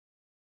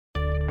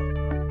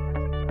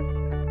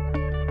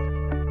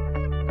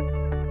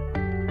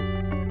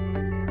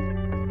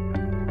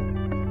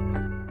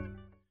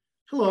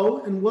Hello,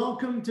 and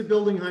welcome to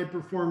Building High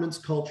Performance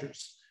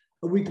Cultures,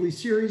 a weekly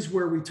series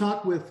where we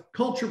talk with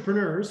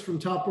culturepreneurs from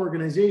top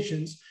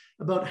organizations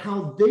about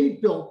how they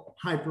built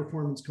high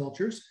performance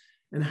cultures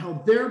and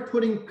how they're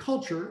putting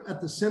culture at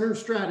the center of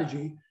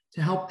strategy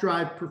to help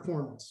drive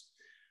performance.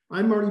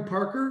 I'm Marty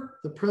Parker,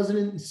 the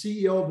president and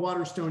CEO of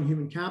Waterstone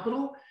Human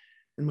Capital,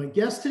 and my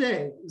guest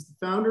today is the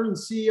founder and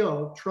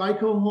CEO of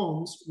Trico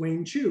Homes,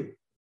 Wayne Chiu.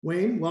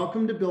 Wayne,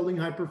 welcome to Building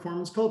High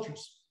Performance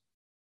Cultures.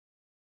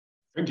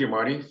 Thank you,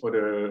 Marty, for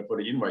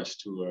the invite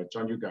to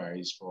join you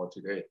guys for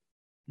today.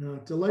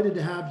 Delighted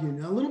to have you.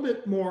 Now, a little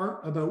bit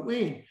more about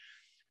Wayne.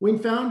 Wayne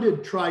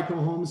founded Trico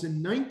Homes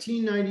in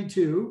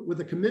 1992 with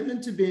a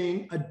commitment to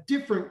being a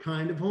different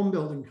kind of home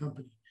building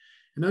company.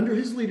 And under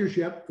his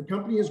leadership, the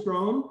company has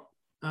grown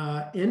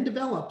and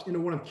developed into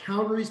one of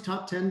Calgary's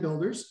top 10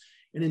 builders.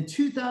 And in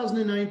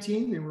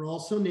 2019, they were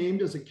also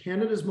named as a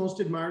Canada's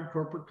Most Admired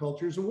Corporate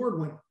Cultures Award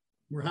winner.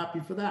 We're happy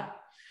for that.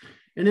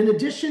 And in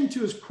addition to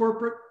his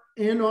corporate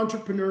and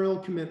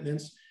entrepreneurial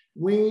commitments,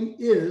 Wayne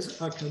is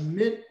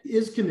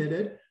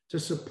committed to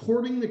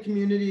supporting the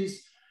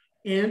communities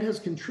and has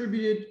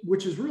contributed,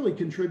 which has really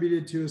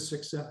contributed to his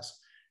success.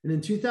 And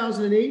in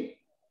 2008,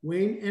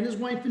 Wayne and his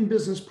wife and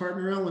business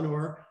partner,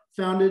 Eleanor,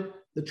 founded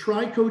the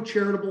Trico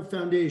Charitable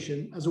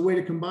Foundation as a way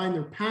to combine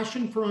their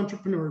passion for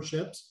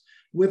entrepreneurship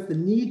with the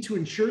need to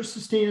ensure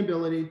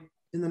sustainability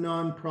in the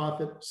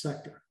nonprofit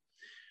sector.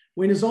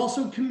 Wayne is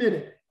also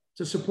committed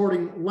to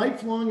supporting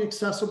lifelong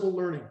accessible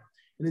learning.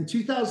 And in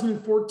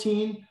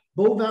 2014,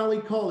 Bow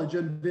Valley College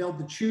unveiled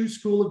the Chiu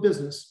School of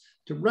Business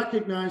to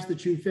recognize the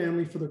Chiu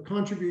family for their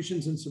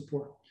contributions and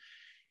support.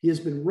 He has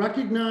been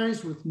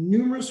recognized with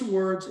numerous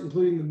awards,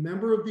 including the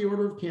Member of the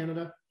Order of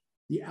Canada,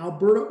 the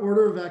Alberta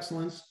Order of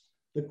Excellence,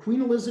 the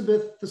Queen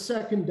Elizabeth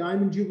II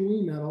Diamond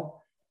Jubilee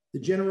Medal, the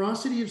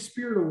Generosity of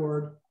Spirit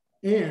Award,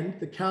 and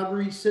the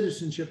Calgary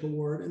Citizenship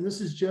Award. And this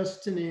is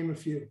just to name a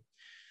few.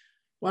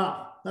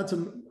 Wow, that's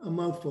a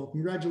mouthful.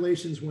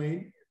 Congratulations,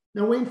 Wayne.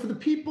 Now, Wayne, for the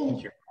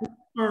people who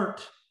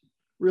aren't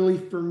really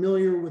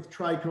familiar with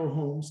Trico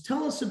Homes,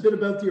 tell us a bit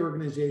about the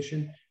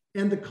organization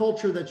and the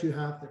culture that you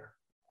have there.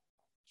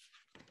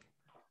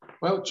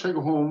 Well,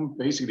 Trico Home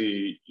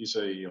basically is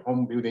a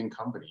home building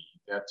company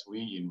that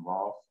we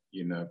involve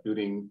in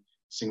building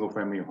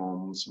single-family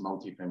homes,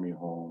 multi-family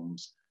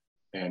homes,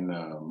 and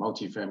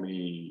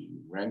multi-family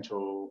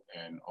rental,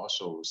 and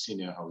also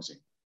senior housing.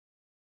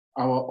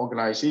 Our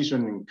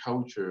organization and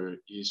culture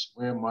is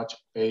very much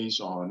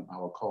based on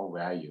our core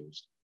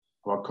values.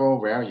 Our core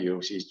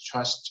values is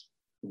trust,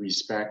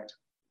 respect,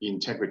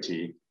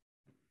 integrity,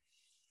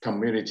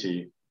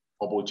 community,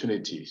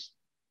 opportunities.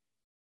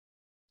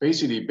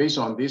 Basically, based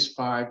on these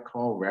 5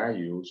 core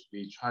values,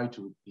 we try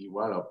to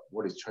develop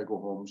what is Trico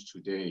Homes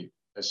today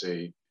as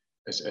a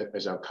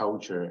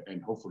culture, and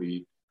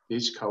hopefully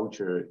this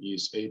culture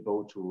is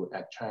able to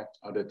attract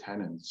other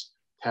talents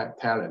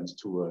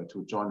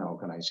to join our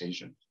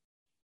organization.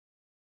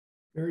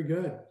 Very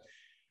good.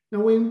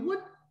 Now, Wayne,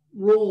 what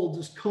role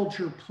does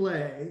culture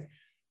play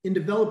in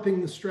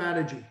developing the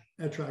strategy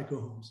at Trico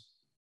Homes?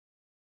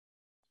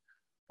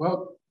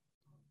 Well,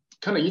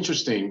 kind of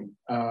interesting.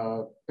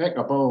 Back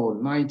about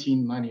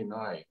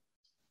 1999,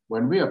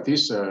 when we have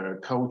this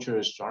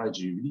culture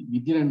strategy, we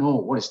didn't know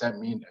what does that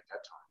mean at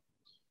that time.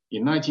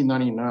 In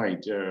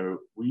 1999,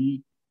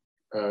 we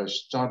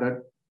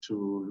started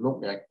to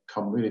look at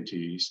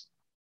communities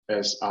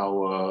as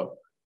our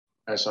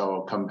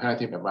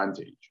competitive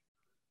advantage.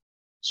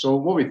 So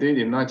what we did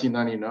in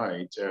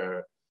 1999,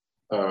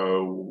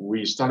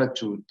 we started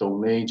to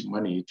donate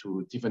money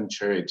to different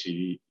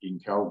charities in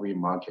Calgary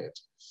market.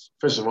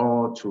 First of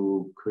all,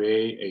 to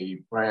create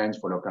a brand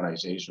for the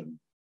organization.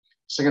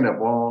 Second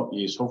of all,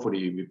 is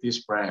hopefully with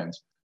this brand,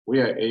 we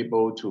are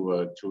able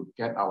to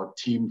get our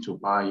team to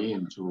buy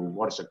into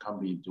what is the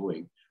company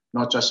doing,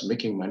 not just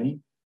making money.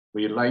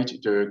 We like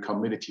the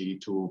community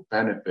to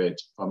benefit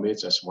from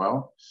it as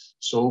well.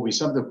 So we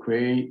started to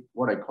create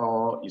what I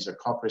call is a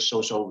corporate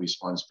social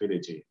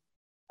responsibility.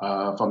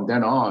 From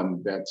then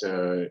on,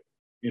 that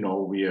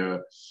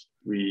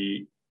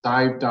we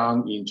dive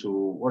down into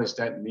what does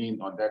that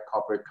mean on that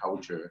corporate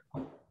culture.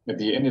 At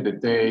the end of the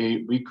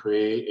day, we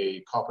create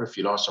a corporate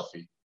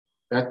philosophy.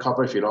 That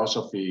corporate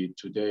philosophy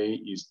today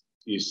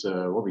is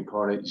what we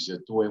call it is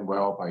doing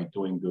well by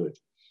doing good.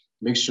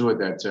 Make sure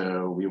that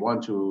we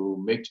want to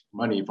make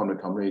money from the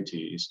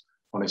communities.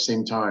 At the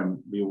same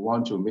time, we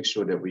want to make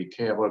sure that we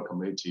care about the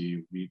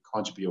community, we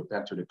contribute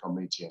back to the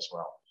community as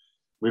well.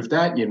 With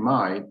that in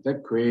mind,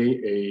 that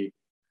create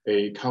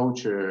a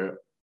culture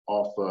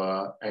of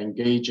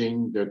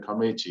engaging the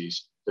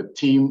communities. The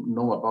team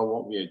know about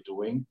what we are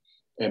doing,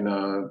 and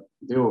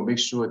they will make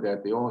sure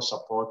that they all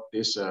support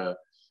this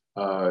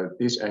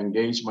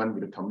engagement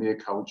with the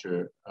community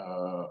culture,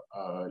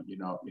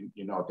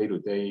 in our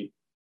day-to-day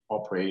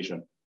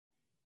operation.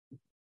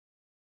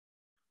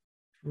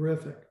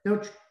 Terrific.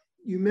 Now,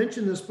 you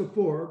mentioned this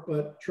before,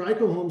 but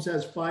Trico Homes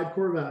has 5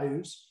 core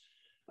values,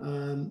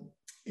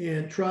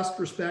 and trust,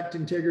 respect,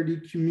 integrity,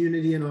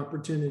 community, and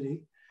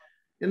opportunity.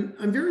 And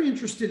I'm very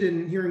interested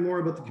in hearing more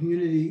about the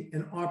community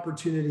and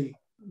opportunity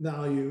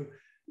value,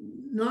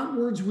 not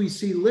words we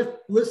see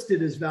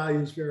listed as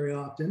values very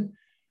often.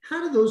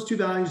 How do those two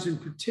values in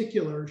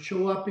particular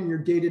show up in your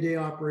day-to-day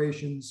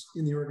operations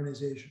in the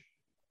organization?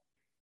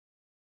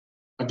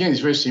 Again,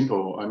 it's very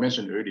simple. I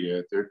mentioned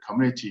earlier, the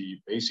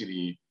community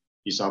basically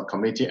is our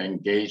community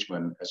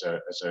engagement as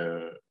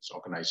an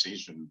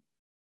organization.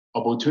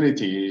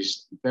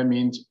 Opportunities, that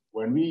means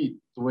when we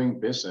doing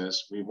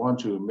business, we want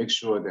to make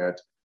sure that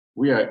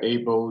we are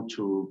able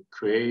to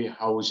create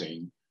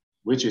housing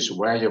which is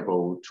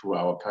valuable to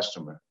our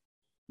customer,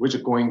 which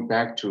is going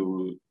back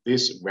to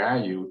this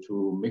value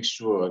to make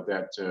sure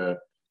that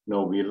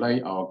we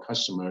like our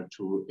customer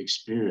to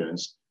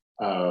experience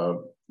they are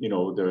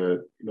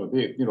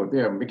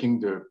making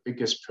the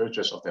biggest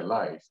purchase of their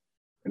life,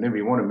 and then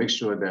we want to make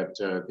sure that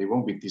they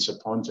won't be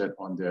disappointed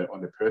on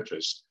the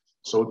purchase.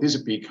 So this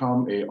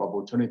become a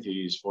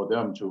opportunities for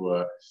them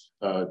to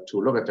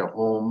look at their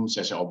homes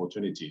as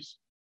opportunities.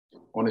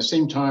 On the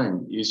same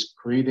time, is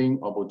creating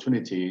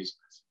opportunities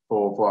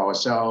for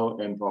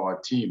ourselves and for our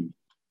team,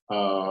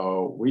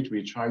 which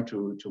we try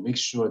to make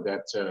sure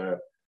that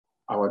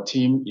our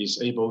team is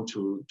able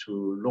to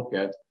look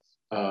at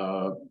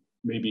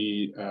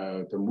maybe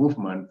the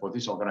movement for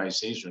this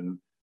organization.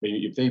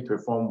 Maybe if they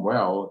perform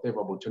well, they have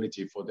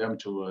opportunity for them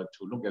to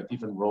look at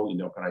different role in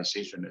the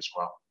organization as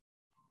well.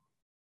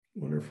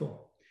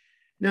 Wonderful.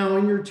 Now,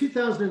 in your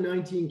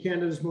 2019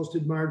 Canada's Most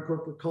Admired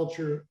Corporate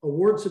Culture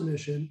Award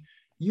submission,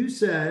 you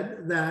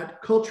said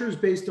that culture is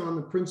based on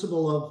the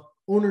principle of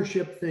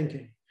ownership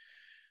thinking.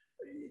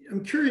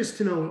 I'm curious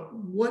to know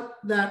what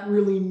that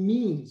really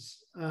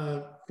means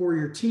for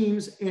your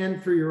teams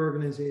and for your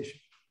organization.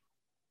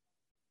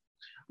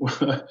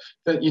 Well,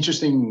 that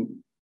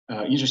interesting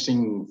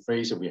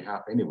phrase that we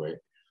have anyway.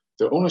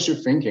 The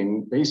ownership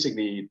thinking,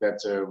 basically that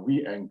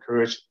we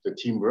encourage the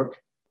teamwork,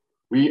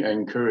 we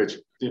encourage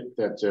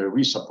that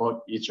we support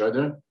each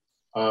other,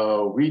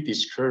 we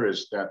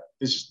discourage that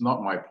this is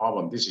not my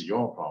problem, this is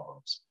your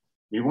problems.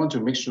 We want to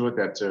make sure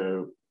that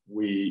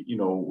we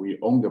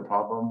own the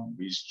problem,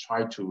 we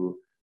try to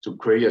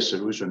create a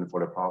solution for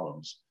the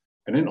problems.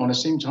 And then on the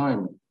same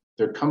time,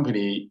 the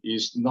company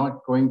is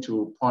not going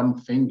to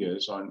point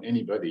fingers on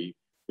anybody.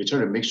 We try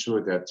to make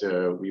sure that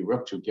we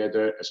work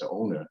together as an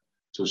owner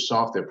to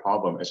solve the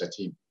problem as a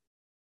team.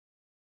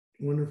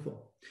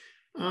 Wonderful.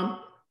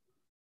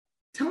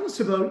 Tell us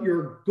about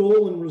your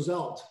goal and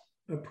result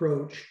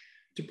approach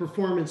to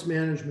performance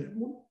management.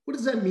 What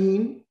does that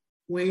mean,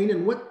 Wayne,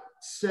 and what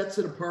sets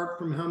it apart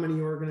from how many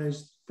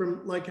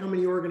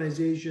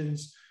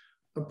organizations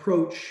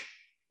approach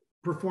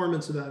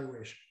performance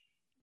evaluation?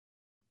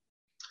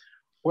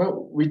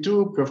 Well, we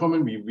do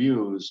performance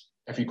reviews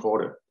every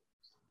quarter.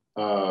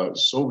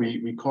 So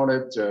we call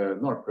it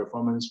not a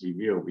performance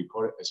review, we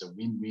call it as a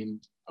win-win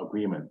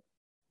agreement.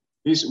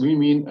 This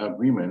win-win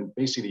agreement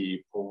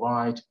basically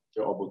provides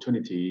the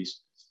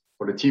opportunities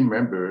for the team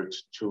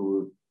members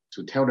to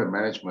tell the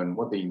management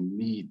what they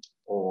need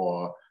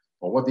or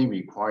what they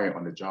require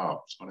on the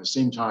jobs. On the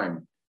same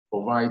time,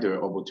 provide the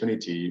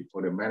opportunity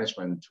for the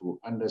management to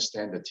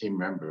understand the team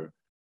member,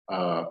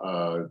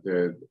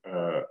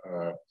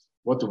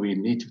 what do we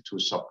need to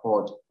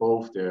support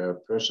both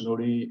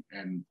personally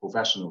and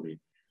professionally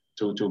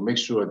to make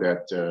sure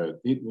that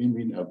these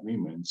win-win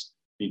agreements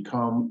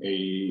become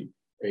a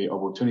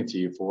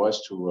opportunity for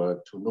us to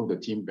know the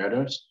team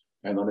better,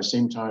 and on the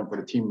same time for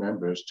the team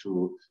members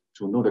to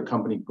know the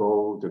company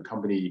goal, the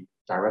company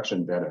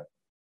direction better.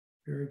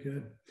 Very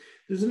good.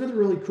 There's another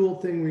really cool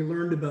thing we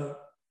learned about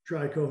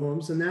Trico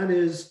Homes, and that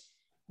is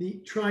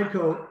the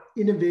Trico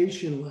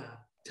Innovation Lab.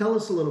 Tell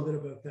us a little bit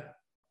about that.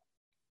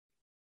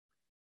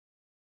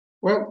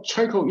 Well,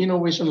 Trico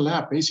Innovation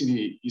Lab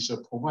basically is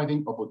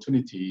providing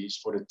opportunities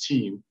for the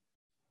team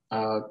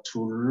to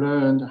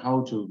learn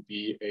how to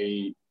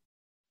be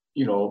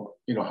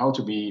how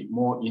to be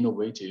more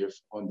innovative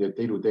on their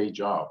day-to-day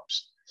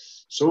jobs.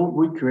 So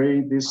we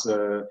create this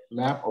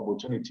lab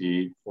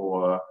opportunity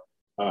for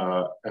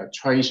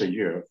twice a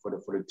year for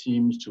the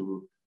teams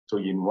to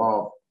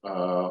involve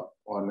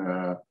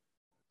on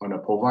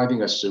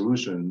providing a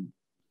solution.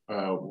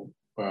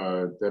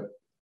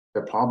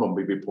 The problem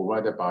will be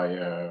provided by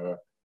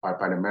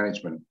the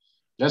management.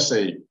 Let's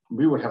say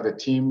we would have the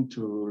team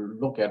to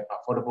look at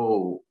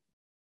affordable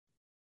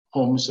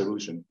home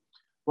solution.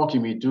 What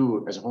can we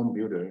do as a home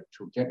builder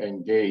to get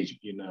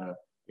engaged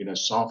in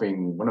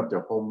solving one of the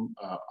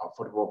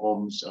affordable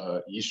homes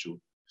issue?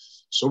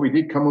 So we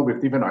did come up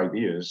with different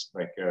ideas.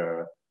 Like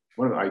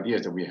one of the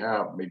ideas that we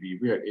have, maybe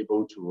we are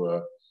able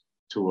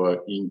to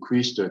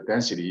increase the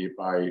density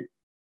by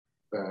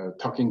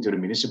talking to the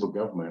municipal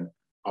government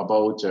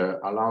about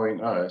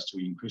allowing us to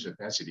increase the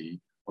density.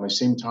 On the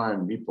same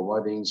time, we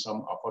providing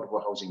some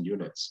affordable housing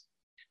units.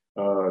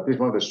 This is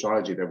one of the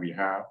strategy that we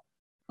have.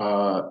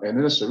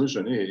 Another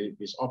solution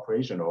is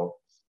operational.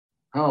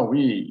 How are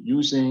we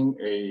using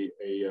a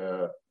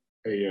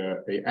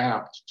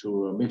app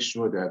to make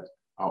sure that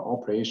our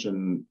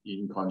operation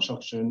in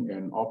construction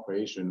and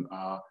operation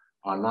are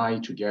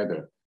aligned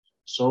together?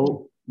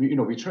 So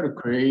we try to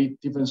create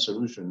different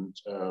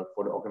solutions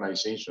for the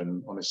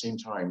organization. On the same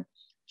time,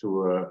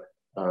 for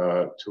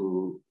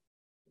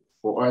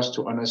us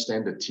to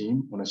understand the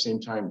team, on the same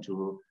time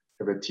to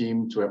have a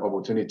team to have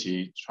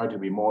opportunity, try to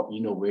be more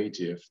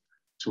innovative,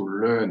 to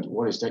learn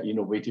what is that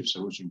innovative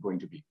solution going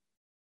to be.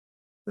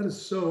 That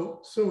is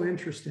so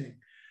interesting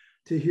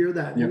to hear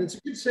that. Yeah. And it's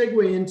a good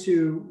segue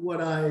into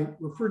what I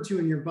referred to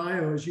in your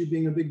bio as you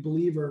being a big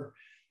believer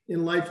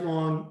in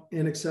lifelong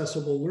and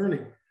accessible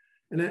learning.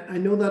 And I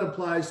know that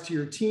applies to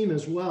your team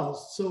as well.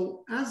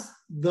 So as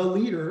the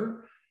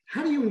leader,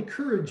 how do you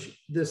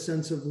encourage this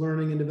sense of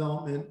learning and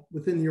development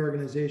within the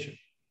organization?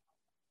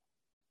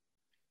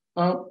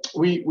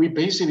 We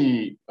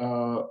basically,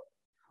 during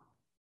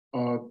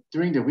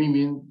the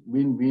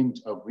win-win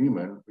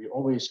agreement, we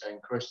always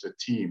encourage the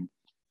team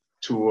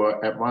to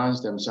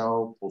advance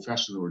themselves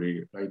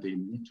professionally, like they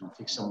need to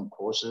take some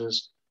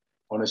courses.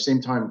 On the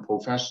same time,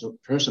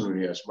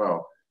 personally as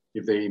well,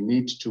 if they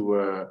need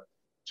to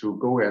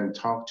go and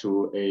talk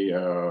to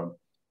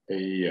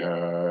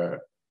a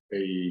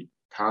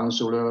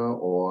counselor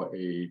or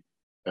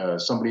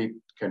somebody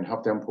can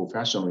help them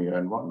professionally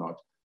and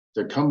whatnot,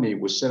 the company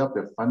will set up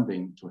the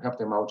funding to help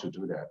them out to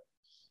do that.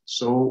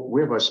 So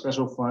we have a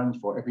special fund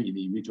for every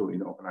individual in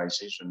the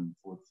organization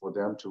for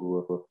them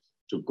to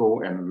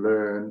go and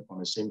learn. On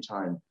the same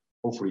time,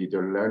 hopefully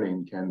their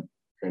learning can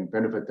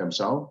benefit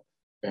themselves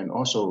and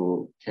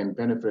also can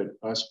benefit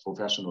us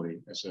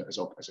professionally as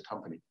a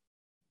company.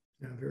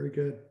 Yeah, very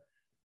good.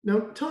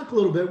 Now, talk a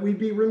little bit. We'd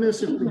be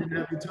remiss if we didn't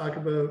have you talk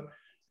about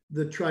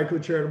the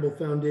Trico Charitable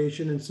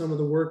Foundation and some of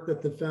the work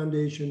that the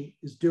foundation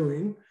is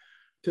doing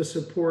to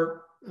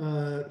support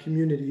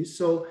communities.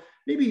 So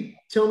maybe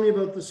tell me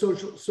about the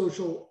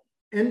social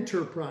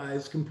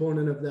enterprise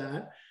component of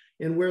that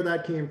and where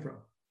that came from.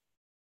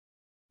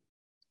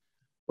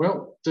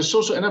 Well, the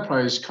social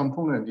enterprise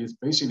component is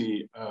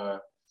basically,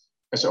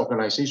 as an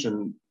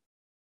organization,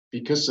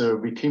 because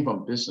we came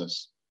from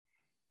business,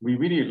 we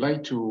really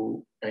like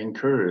to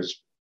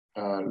encourage,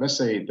 let's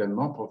say, the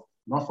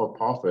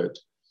not-for-profit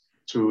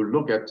to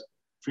look at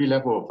three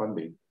levels of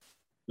funding.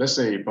 Let's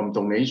say from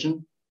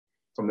donation,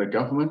 from the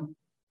government,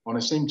 on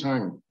the same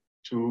time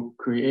to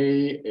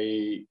create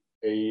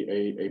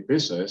a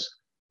business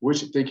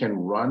which they can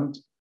run,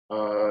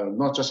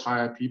 not just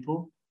hire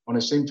people, on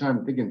the same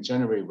time they can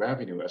generate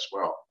revenue as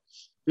well.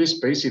 This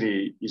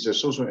basically is a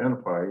social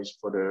enterprise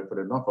for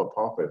the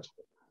not-for-profit.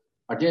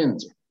 Again,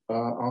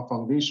 our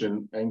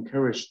foundation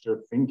encouraged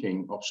the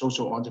thinking of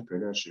social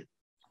entrepreneurship.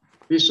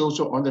 This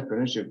social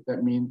entrepreneurship,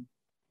 that means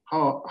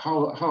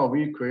how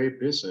we create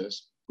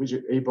business which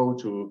is able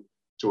to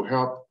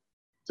help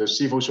the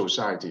civil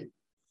society.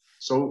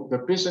 So the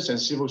business and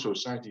civil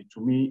society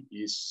to me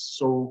is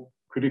so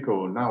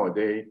critical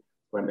nowadays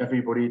when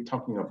everybody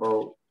talking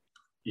about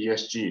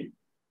ESG.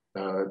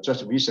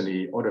 Just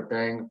recently, all the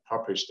banks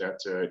published that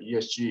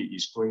ESG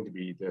is going to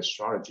be the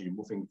strategy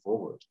moving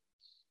forward.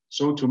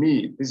 So to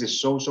me, this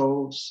is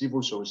social,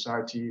 civil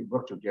society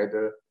work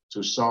together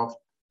to solve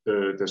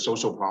the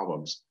social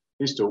problems.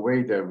 This is the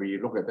way that we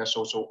look at that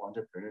social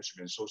entrepreneurship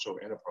and social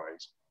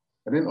enterprise.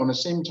 And then on the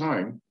same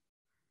time,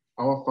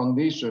 our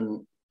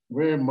foundation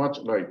very much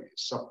like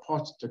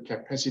support the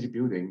capacity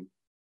building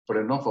for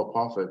the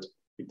not-for-profit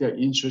if they're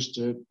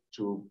interested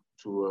to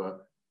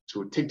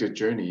take the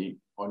journey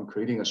on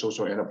creating a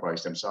social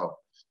enterprise themselves.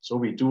 So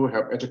we do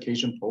have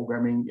education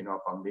programming in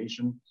our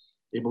foundation,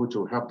 able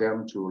to help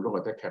them to look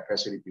at that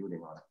capacity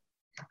building on it.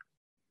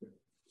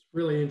 It's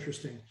really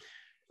interesting.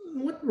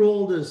 What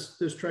role does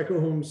Trico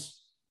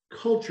Homes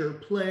culture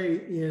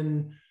play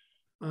in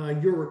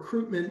your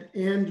recruitment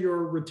and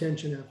your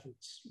retention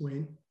efforts,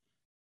 Wayne?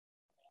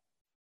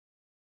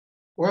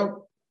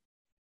 Well,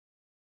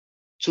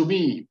 to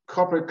me,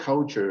 corporate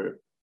culture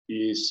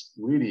is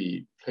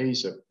really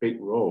plays a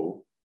big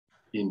role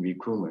in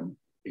recruitment,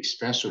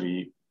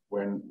 especially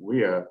when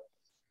we are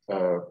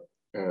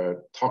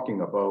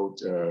talking about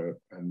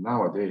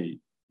nowadays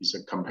is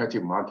a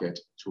competitive market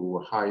to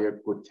hire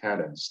good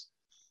talents.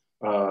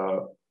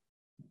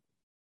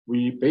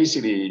 We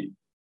basically,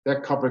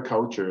 that corporate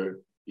culture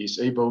is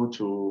able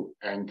to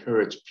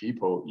encourage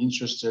people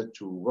interested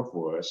to work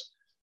for us,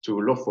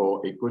 to look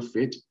for a good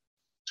fit,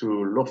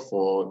 to look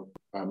for,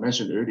 I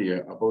mentioned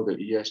earlier about the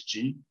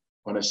ESG,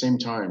 on the same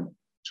time,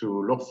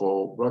 to look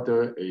for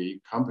whether a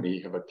company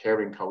have a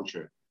caring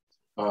culture.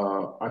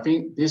 I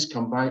think this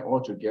combined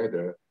all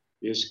together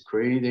is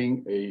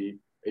creating a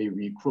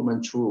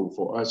recruitment tool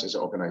for us as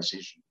an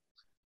organization.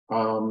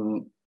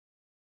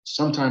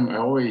 Sometimes I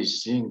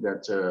always think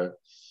that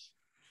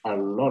a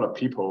lot of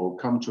people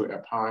come to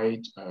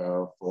apply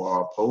for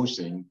our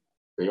posting.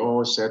 They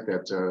all said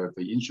that they're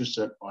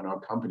interested on our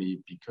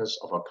company because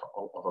of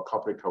our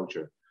corporate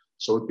culture.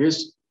 So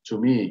this, to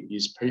me,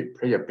 is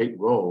play a big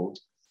role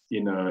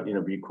in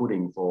a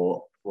recruiting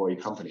for a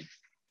company.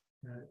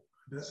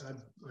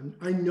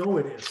 I know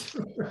it is.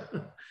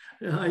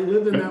 I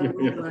live in that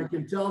world and I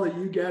can tell that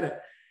you get it.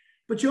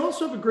 But you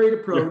also have a great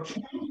approach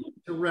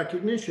to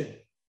recognition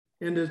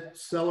and to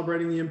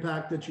celebrating the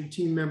impact that your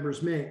team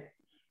members make.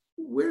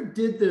 Where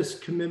did this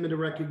commitment to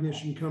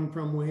recognition come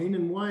from, Wayne,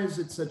 and why is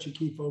it such a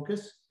key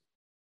focus?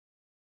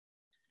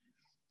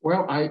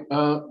 Well, I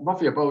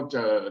roughly about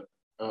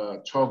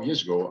 12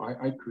 years ago,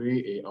 I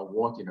created an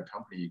award in a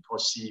company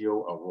called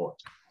CEO Award.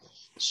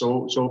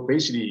 So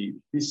basically,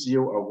 this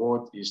CEO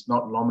Award is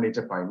not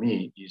nominated by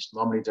me; it's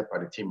nominated by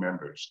the team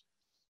members.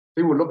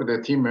 They will look at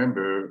the team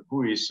member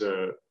who is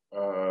a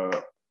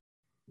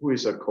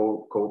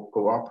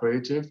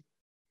cooperative,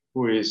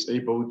 who is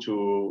able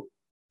to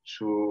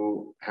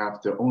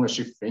have the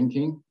ownership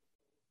thinking,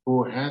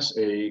 who has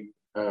a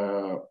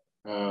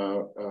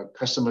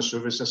customer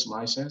services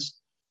mindset,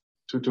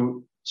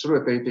 so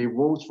that they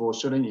vote for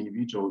certain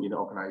individual in the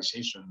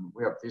organization.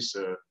 We have this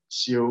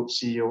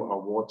CEO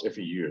award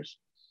every year.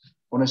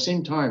 On the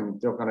same time,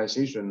 the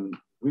organization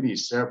really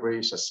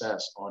celebrates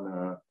success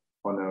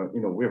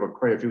we have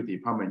quite a few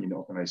departments in the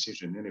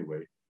organization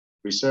anyway.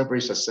 We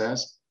celebrate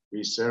success.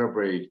 We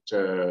celebrate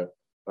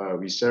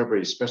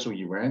special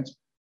events.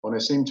 On the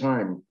same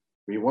time,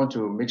 we want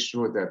to make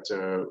sure that,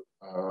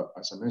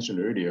 as I mentioned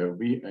earlier,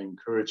 we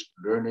encourage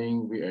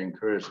learning. We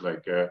encourage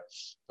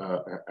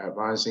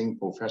advancing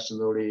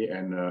professionally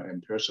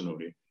and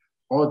personally.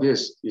 All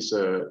this is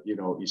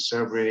is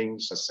celebrating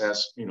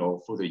success,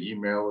 through the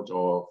emails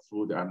or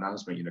through the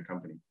announcement in the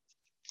company.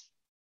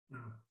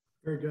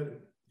 Very good.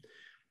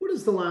 What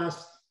is the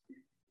last?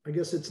 I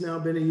guess it's now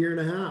been a year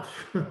and a half.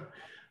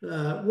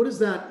 What has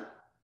that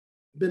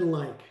been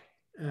like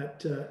at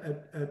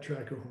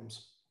Trico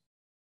Homes?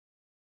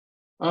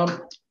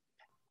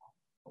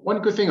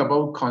 One good thing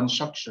about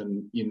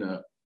construction in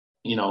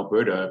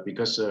Alberta,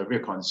 because we're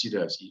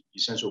considered as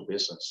essential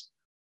business.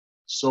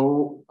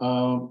 So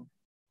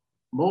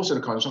most of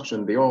the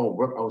construction, they all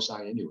work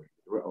outside anyway.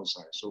 They work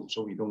outside, so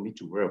we don't need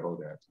to worry about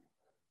that.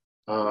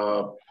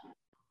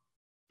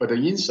 But the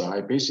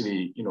inside,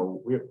 basically,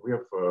 we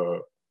have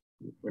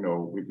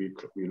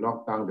we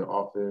lock down the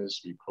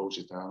office, we close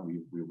it down,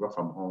 we work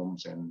from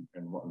homes and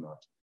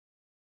whatnot.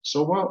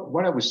 So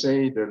what I would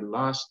say, the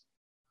last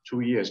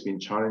 2 years been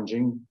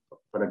challenging,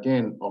 but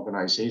again,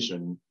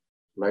 organization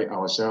like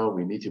ourselves,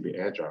 we need to be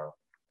agile.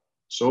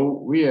 So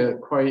we are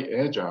quite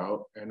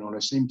agile, and on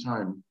the same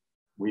time,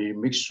 we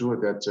make sure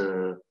that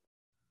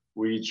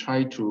we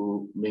try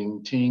to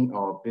maintain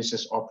our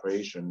business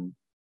operation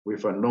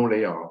with a no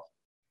layoff,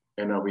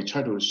 and we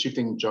try to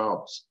shifting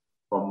jobs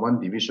from one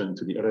division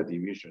to the other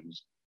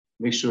divisions,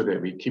 make sure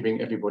that we're keeping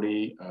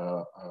everybody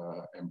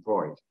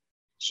employed.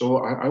 So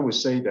I would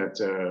say that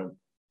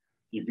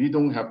if we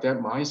don't have that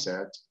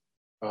mindset,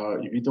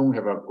 if we don't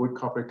have a good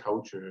corporate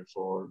culture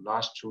for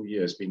last 2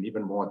 years, been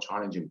even more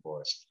challenging for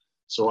us.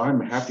 So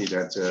I'm happy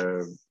that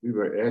we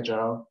were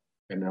agile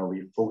and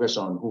we focus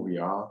on who we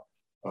are.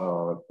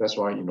 That's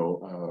why,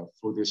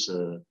 through this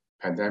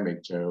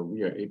pandemic,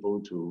 we are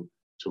able to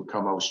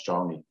come out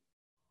strongly.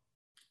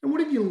 And what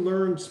have you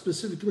learned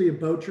specifically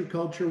about your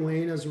culture,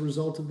 Wayne, as a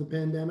result of the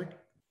pandemic?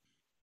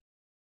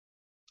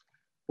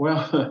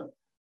 Well,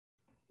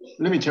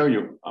 let me tell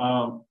you,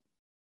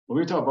 when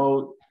we talk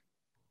about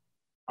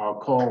our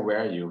core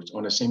values,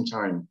 on the same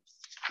time,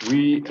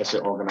 we as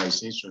an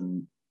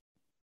organization,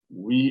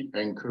 we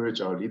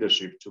encourage our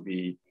leadership to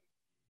be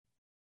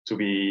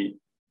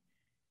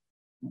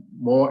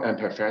more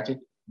empathetic,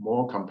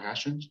 more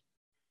compassionate,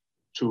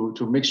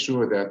 to make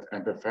sure that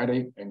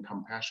empathetic and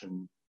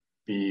compassion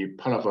be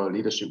part of our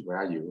leadership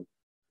value.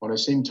 On the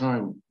same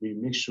time, we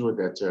make sure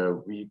that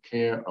we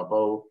care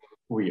about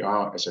who we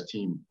are as a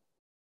team.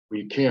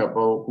 We care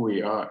about who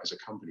we are as a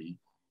company.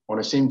 On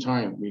the same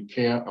time, we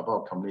care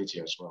about community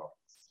as well.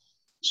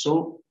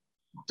 So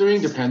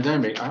during the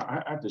pandemic,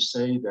 I have to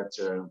say that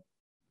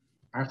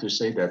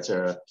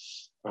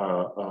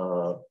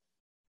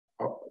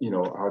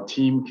our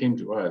team came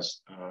to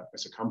us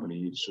as a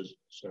company. So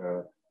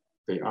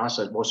they asked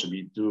us what should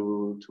we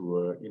do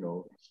to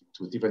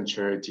different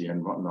charity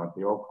and whatnot.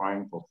 They're all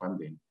crying for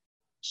funding.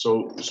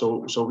 So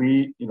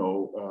we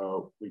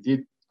we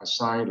did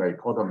assign like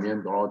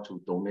 $250,000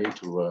 to donate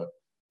to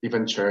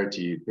different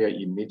charity. They're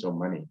in need of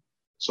money.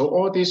 So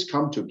all this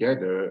come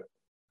together.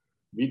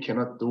 We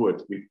cannot do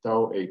it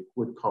without a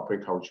good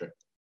corporate culture.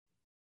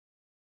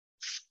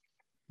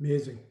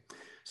 Amazing.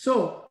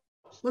 So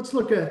let's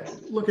look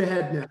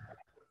ahead now,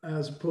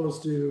 as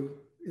opposed to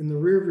in the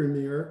rearview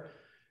mirror.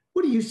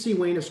 What do you see,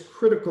 Wayne, as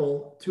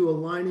critical to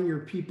aligning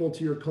your people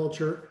to your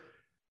culture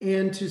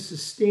and to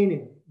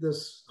sustaining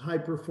this high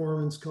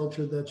performance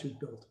culture that you've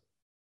built?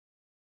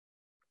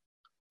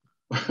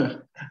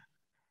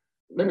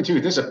 Let me tell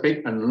you, there's a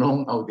big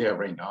unknown out there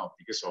right now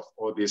because of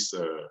all this.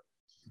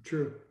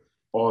 True.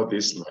 All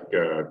this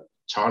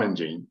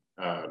challenging,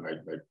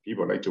 like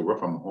people like to work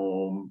from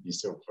home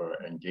instead of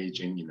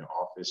engaging in the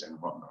office and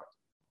whatnot.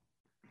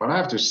 But I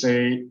have to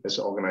say, as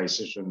an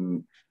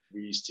organization,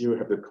 we still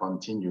have to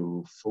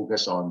continue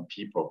focus on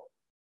people,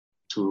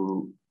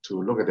 to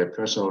look at their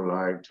personal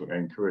life, to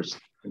encourage,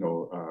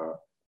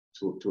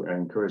 to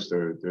encourage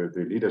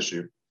the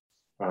leadership,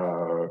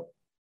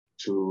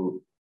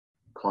 to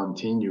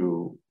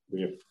continue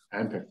with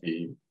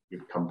empathy,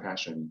 with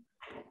compassion.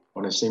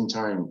 On the same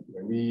time,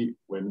 when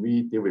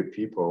we deal with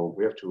people,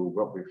 we have to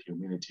work with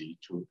humility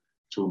to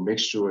make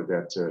sure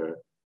that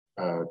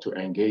to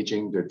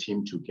engaging the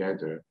team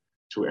together,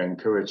 to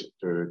encourage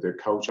the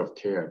culture of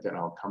care that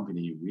our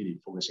company really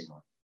focusing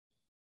on.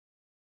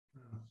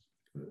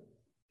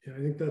 Yeah, I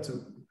think that's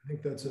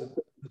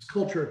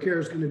culture of care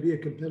is going to be a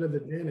competitive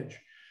advantage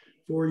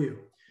for you.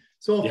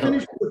 So I'll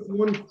finish with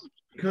one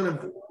kind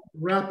of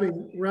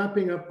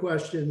wrapping up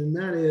question, and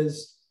that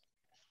is,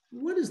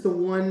 what is the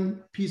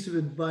one piece of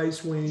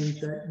advice, Wayne,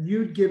 that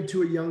you'd give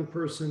to a young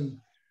person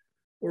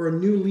or a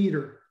new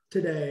leader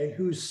today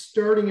who's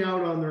starting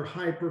out on their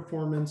high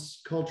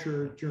performance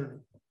culture journey?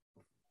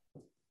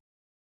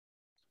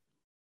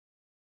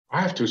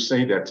 I have to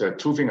say that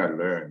two things I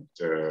learned.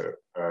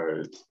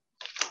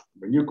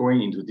 When you're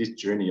going into this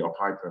journey of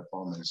high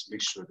performance,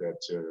 make sure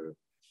that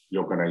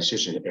your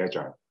organization is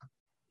agile.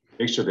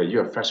 Make sure that you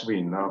are flexible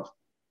enough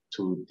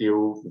to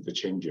deal with the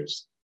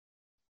changes.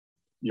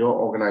 Your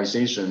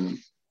organization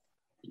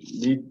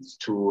needs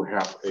to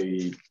have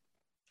a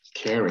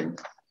caring.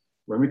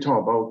 When we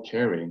talk about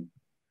caring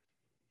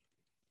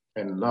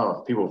and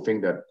love, people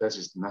think that this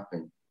is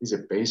nothing. It's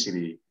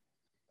basically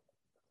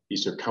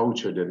a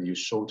culture that you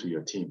show to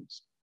your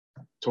teams.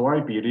 So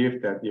I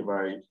believe that if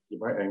I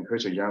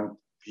encourage young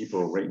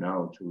people right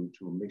now to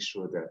make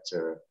sure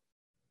that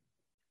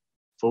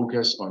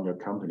focus on your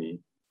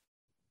company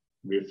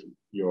with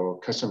your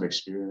customer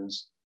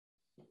experience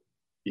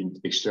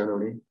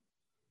externally,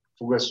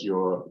 focus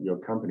your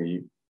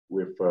company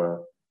with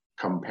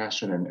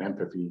compassion and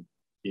empathy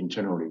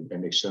internally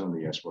and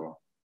externally as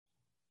well.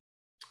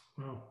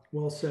 Wow,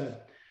 well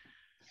said.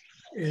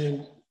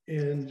 And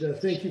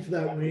thank you for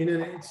that, Wayne.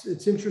 And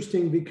it's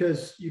interesting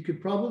because you could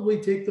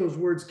probably take those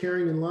words,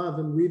 caring and love,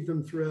 and weave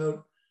them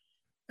throughout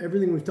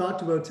everything we've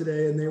talked about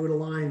today, and they would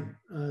align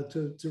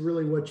to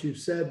really what you've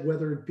said,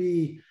 whether it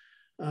be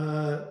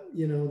your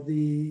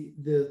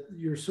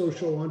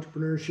social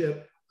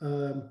entrepreneurship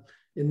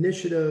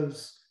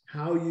initiatives,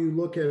 how you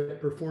look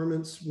at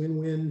performance,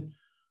 win-win,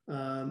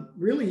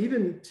 really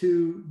even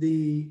to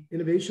the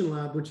innovation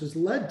lab, which has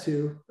led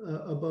to,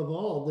 above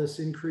all, this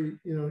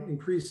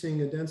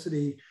increasing a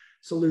density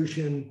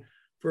solution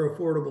for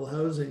affordable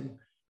housing,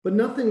 but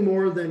nothing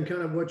more than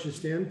kind of what you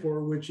stand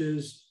for, which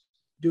is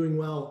doing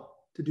well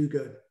to do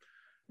good.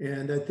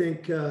 And I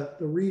think the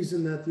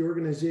reason that the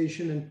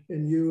organization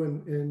and you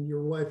and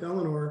your wife,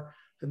 Eleanor,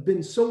 have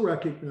been so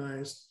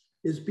recognized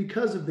is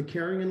because of the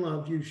caring and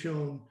love you've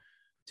shown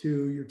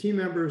to your team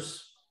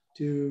members,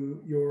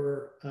 to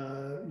your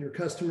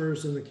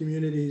customers and the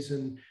communities.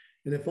 And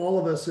if all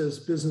of us as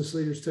business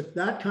leaders took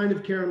that kind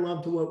of care and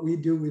love to what we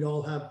do, we'd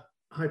all have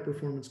high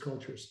performance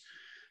cultures.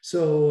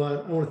 So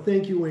I want to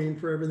thank you, Wayne,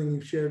 for everything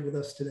you've shared with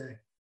us today.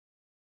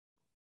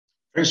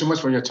 Thanks so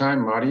much for your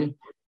time, Marty.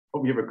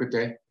 Hope you have a good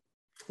day.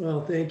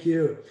 Well, thank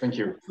you. Thank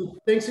you.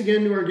 Thanks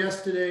again to our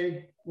guest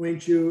today, Wayne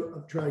Chiu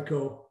of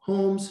Trico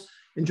Homes.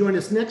 And join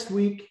us next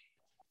week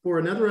for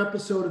another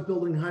episode of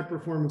Building High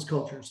Performance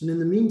Cultures. And in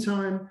the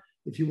meantime,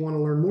 if you want to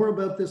learn more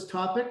about this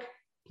topic,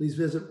 please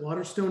visit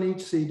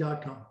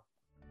waterstonehc.com.